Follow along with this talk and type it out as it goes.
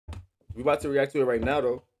We about to react to it right now,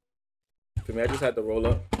 though. For me, I just had to roll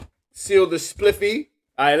up. Seal the spliffy.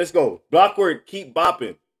 All right, let's go. BlockWork, keep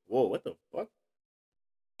bopping. Whoa, what the fuck?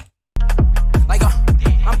 Like,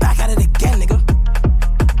 I'm back at it again, nigga.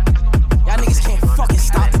 Y'all niggas can't fucking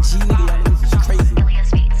stop the G, nigga. Y'all niggas is crazy.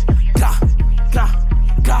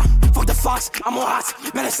 Gah. Fuck the fox, I'm on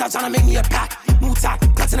hot. Man, stop trying to make me a pack. Move tack,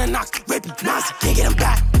 cuts in the knocks. Rapey, nice, can't get him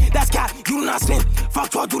back. That's cat, you do not spin. Fuck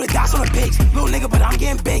 12, do the dash on the pigs. Little nigga, but I'm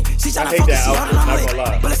getting big. She tryna fuck the shit out and I'm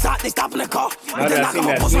lit. But it's hot, they stop in the car. And then knock him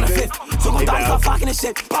a post on the fifth. So gon' Dotty start fucking this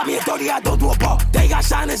shit. Pop me a 30, I don't do a ball. They got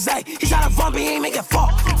shot in his leg. He shot a bump, he ain't make it fall.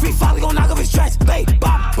 Free folly gon' knock off his dress. Babe,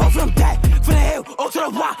 bop, both of them dead. From the hill, O to the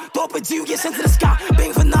Y. Throw up a G, you get sent to the sky.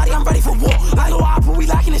 Bang for naughty, I'm ready for war. Like no opera, we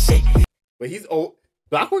lacking this shit. But he's old.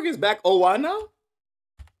 BlockWork is back OY now?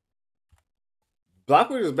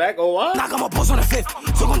 BlockWork is back OY? Knock him a post on the fifth.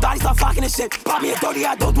 So gon' Dotty start fucking this shit. Pop me a 30,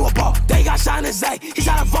 I don't do a ball. They got shot in his leg. He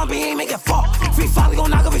shot a bump, he ain't make it fall. Free folly gon'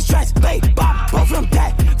 knock off his dress. Babe, bop, both of them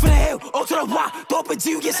dead. From the hill, O to the Y. Throw up a G,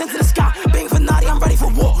 you get sent to the sky. Bang for naughty, I'm ready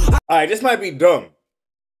for war. Alright, this might be dumb.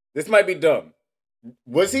 This might be dumb.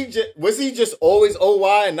 Was he just always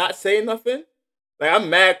OY and not saying nothing? Like, I'm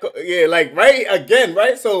mad. Yeah, like, right? Again,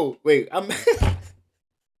 right? So, wait,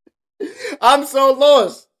 I'm so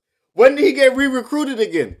lost. When did he get re-recruited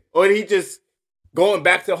again? Or did he just going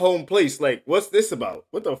back to home place? Like, what's this about?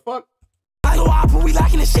 What the fuck? I know opera, we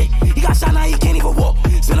lacking this shit. He got shot now, he can't even walk.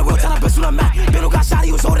 Spin a wheel, trying to bust on the map. Benno got shot,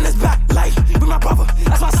 he was holding his back. Like, with my brother,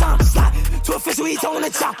 that's my son. Slide to official, he throwing the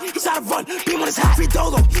chop. He shot to run, beam on his hat. Free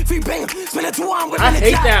dolo, free banger. Spin a 2 arm with I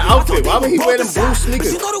hate that outfit. Why would he wear them blue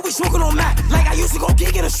sneakers? You know that we smoking on Mac. Like, I used to go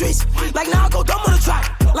gig in the streets. Like, now I go dumb on the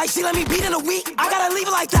track. Like, she let me beat in a week. I gotta leave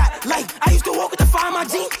it like that. Like, I used to walk with the fire in my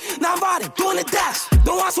jeans. Now I'm riding, doing the dash.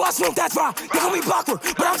 Don't want so I smoke, that's right. They call me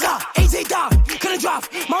BlockWork, but I'm top. AJ Dog, couldn't drop.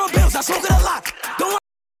 Mama bills, I smoke it a lot. Don't want.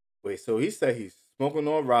 Wait, so he said he's smoking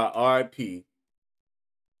on Rod, R.I.P.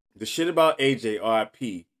 The shit about AJ,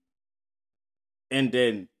 R.I.P. And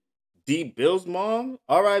then D. Bill's mom,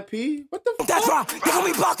 R.I.P. What the fuck? That's right. They call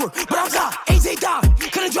me BlockWork, but I'm top. AJ Dog,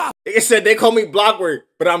 couldn't drop. It said they call me BlockWork,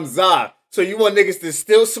 but I'm Zah. So you want niggas to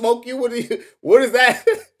still smoke you? What is that?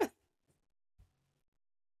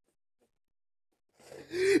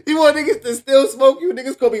 You want niggas to still smoke you?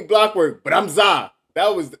 Niggas call me BlockWork, but I'm Zah.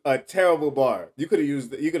 That was a terrible bar. You could have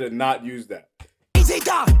used that. You could have not used that. AJ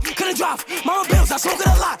Dog, couldn't drop. Mama bills, I smoke it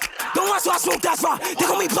a lot. Don't want so I smoke, that's right. They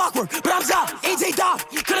call me BlockWork, but I'm Zah. AJ Dog,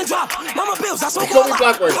 couldn't drop. Mama bills, I smoke it a lot.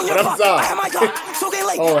 BlockWork, but I'm Zah. I have my dog, so get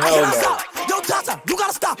late. Oh, I hell cannot no. stop. Yo, Dotty, you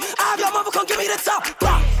gotta stop. I have your mother come give me the top.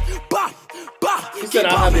 Bah, bah. He said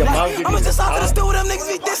I have your mom give me I'ma the just out to the top. store with them niggas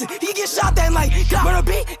be dissing. He get shot that night. Murder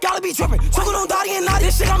B, gotta be tripping. Talking on Dotty and Noddy.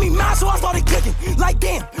 This shit got me mad, so I started clicking. Like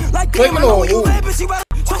damn, I know when you live, but she rather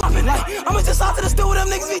talk up and like. I'ma just out to the store with them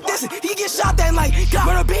niggas be dissing. He get shot that night.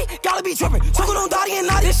 Murder B, gotta be tripping. Talking on Dotty and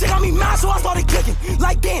Noddy. This shit got me mad, so I started clicking.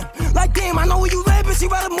 Like damn, I know where you live, but she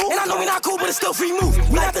rather move. And I know we not cool, but it's still free move.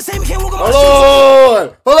 We not the same, we can't walk on my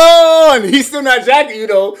shoes. Hold on. He's still not jacking you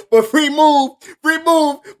though, but free move.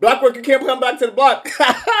 BlockWork, you can't come back to the block.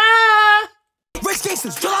 Rich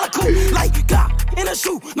gangsters, drill out a coupe, like God in a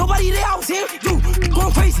shoe. Nobody there, I was here. You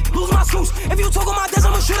going crazy, lose my screws. If you talk on my desk,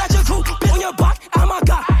 I'ma shoot at your crew. Bit on your block, oh my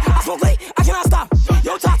God. I smoke late, I cannot stop.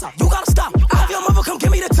 Yo, Tata, you gotta stop. I have your mother come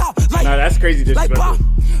give me the top. Like, nah, that's crazy disrespectful.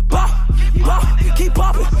 Like, keep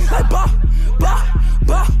popping.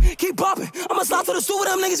 Like, keep popping. I'ma slide to the store with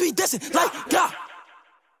them niggas be dissing. Like, God.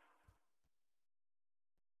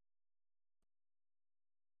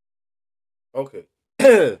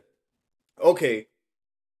 Okay. Okay.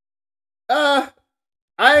 I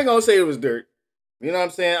ain't gonna say it was dirt. You know what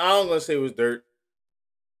I'm saying? I ain't gonna say it was dirt.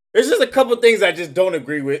 There's just a couple things I just don't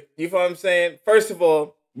agree with. You know what I'm saying? First of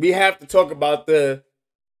all, we have to talk about the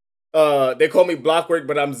they call me BlockWork,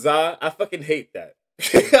 but I'm Zah. I fucking hate that.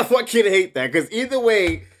 I fucking hate that. Because either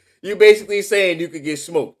way, you basically saying you could get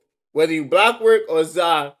smoked. Whether you BlockWork or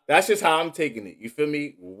Zah, that's just how I'm taking it. You feel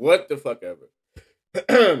me? What the fuck ever.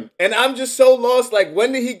 And I'm just so lost. Like,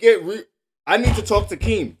 when did he get I need to talk to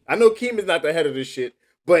Keem. I know Keem is not the head of this shit,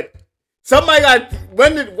 but somebody got.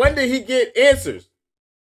 When did he get answers?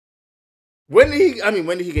 When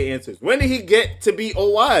did he get answers? When did he get to be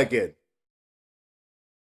OY again?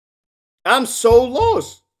 I'm so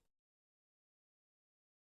lost.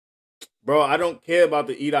 Bro, I don't care about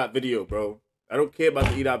the E-Dot video, bro. I don't care about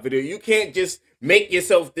the E-Dot video. You can't just make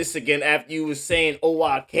yourself this again after you was saying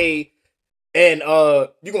OYK and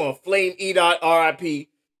you gonna flame E-Dot RIP.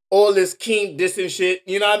 All this Keem dissing shit.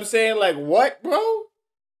 You know what I'm saying? Like, what, bro?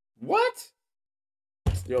 What?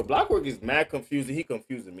 Yo, BlockWork is mad confusing. He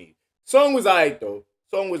confusing me. Song was alright, though.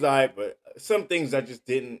 Song was alright, but some things I just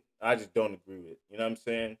didn't I just don't agree with. You know what I'm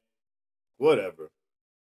saying? Whatever.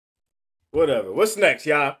 What's next,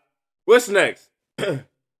 y'all? What's next?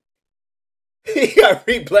 He got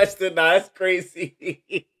re-blessed. Nah, that's crazy.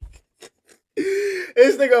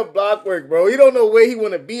 This nigga BlockWork, bro. He don't know where he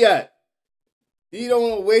want to be at. He don't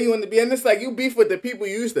know where he want to be. And it's like you beef with the people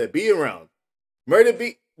you used to be around. Murder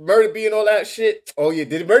B and all that shit. Oh yeah,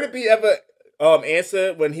 did Murder B ever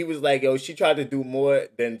answer when he was like, yo, she tried to do more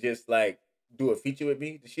than just like do a feature with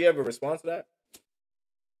me? Did she ever respond to that?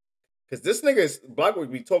 Because this nigga's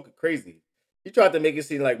BlockWork be talking crazy. He tried to make it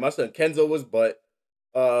seem like my son Kenzo was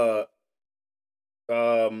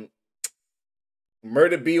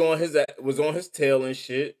Murder B was on his tail and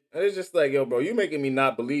shit. And it's just like, yo, bro, you making me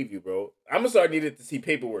not believe you, bro. I'm gonna start needing to see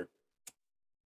paperwork.